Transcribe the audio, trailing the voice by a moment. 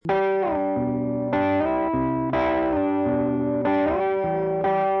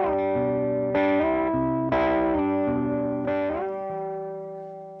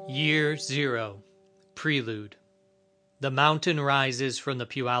Prelude. The mountain rises from the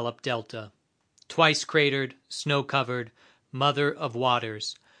Puyallup Delta, twice cratered, snow-covered, mother of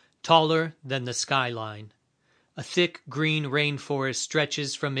waters, taller than the skyline. A thick green rainforest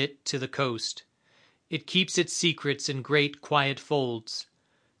stretches from it to the coast. It keeps its secrets in great quiet folds.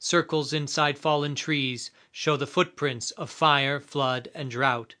 Circles inside fallen trees show the footprints of fire, flood, and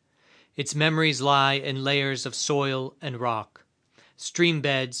drought. Its memories lie in layers of soil and rock. Stream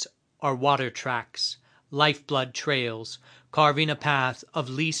beds are water tracks, lifeblood trails, carving a path of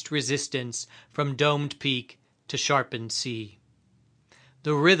least resistance from domed peak to sharpened sea.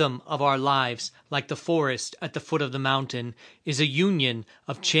 The rhythm of our lives, like the forest at the foot of the mountain, is a union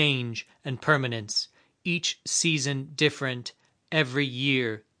of change and permanence, each season different, every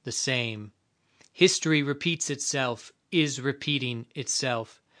year the same. History repeats itself, is repeating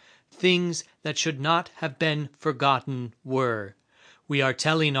itself. Things that should not have been forgotten were. We are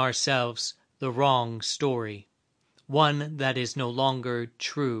telling ourselves the wrong story, one that is no longer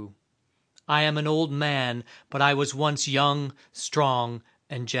true. I am an old man, but I was once young, strong,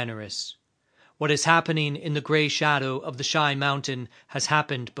 and generous. What is happening in the gray shadow of the Shy Mountain has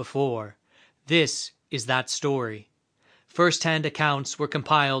happened before. This is that story. First-hand accounts were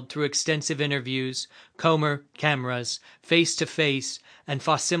compiled through extensive interviews, Comer cameras, face-to-face, and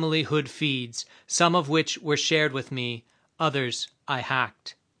facsimile hood feeds, some of which were shared with me, others I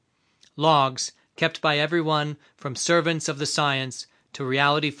hacked. Logs, kept by everyone from servants of the science to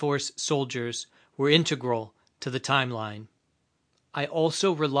Reality Force soldiers, were integral to the timeline. I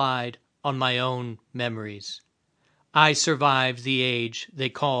also relied on my own memories. I survived the age they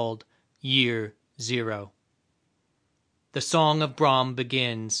called Year Zero. The Song of Brahm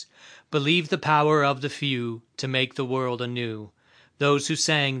begins. Believe the power of the few to make the world anew. Those who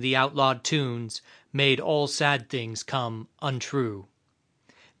sang the outlawed tunes made all sad things come untrue.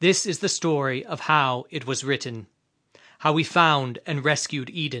 This is the story of how it was written, how we found and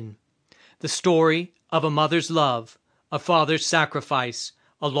rescued Eden, the story of a mother's love, a father's sacrifice,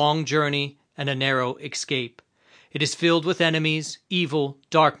 a long journey, and a narrow escape. It is filled with enemies, evil,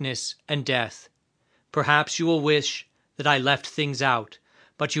 darkness, and death. Perhaps you will wish that I left things out,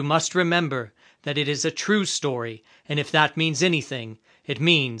 but you must remember that it is a true story, and if that means anything, it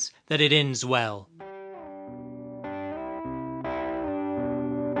means that it ends well.